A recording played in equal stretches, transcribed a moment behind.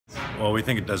Well, we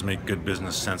think it does make good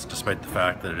business sense despite the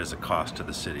fact that it is a cost to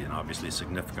the city, and obviously a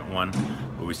significant one.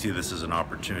 But we see this as an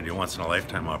opportunity, a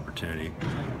once-in-a-lifetime opportunity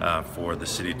for the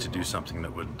city to do something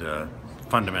that would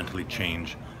fundamentally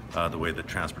change the way that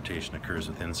transportation occurs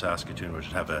within Saskatoon, which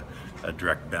would have a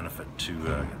direct benefit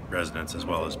to residents as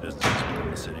well as businesses within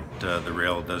the city. The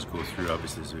rail does go through,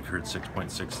 obviously, as we've heard,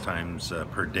 6.6 times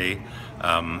per day.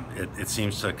 It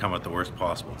seems to come at the worst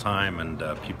possible time, and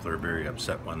people are very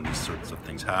upset when these sorts of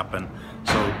things happen.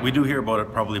 So we do hear about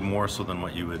it probably more so than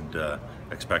what you would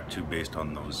expect to based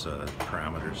on those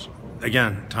parameters.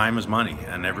 Again, time is money,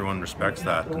 and everyone respects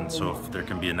that, and so if there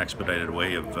can be an expedited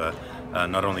way of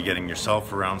not only getting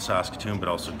yourself around Saskatoon but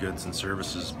also goods and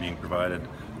services being provided,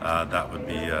 that would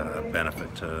be a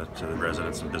benefit to the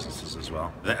residents and businesses as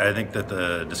well. I think that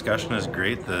the discussion is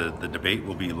great. The debate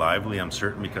will be lively, I'm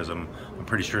certain, because I'm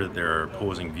pretty sure that there are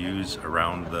opposing views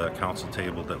around the council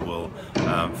table that will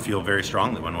feel very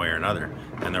strongly one way or another,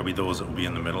 and there'll be those that will be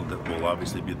in the middle that will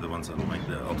obviously be the ones that will make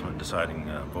the ultimate deciding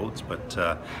votes. But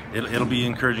it'll be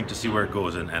encouraging to see where it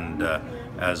goes, and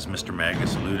as Mr.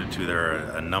 Magnus alluded to, there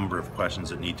are a number of questions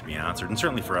that need to be answered, and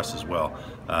certainly for us as well.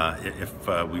 If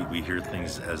we hear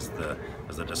things as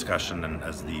the discussion and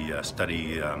as the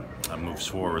study moves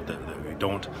forward, that we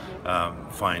don't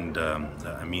find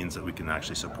a means that we can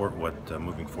actually support what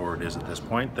moving forward is at this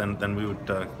point, then we would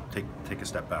take a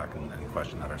step back and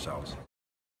question that ourselves.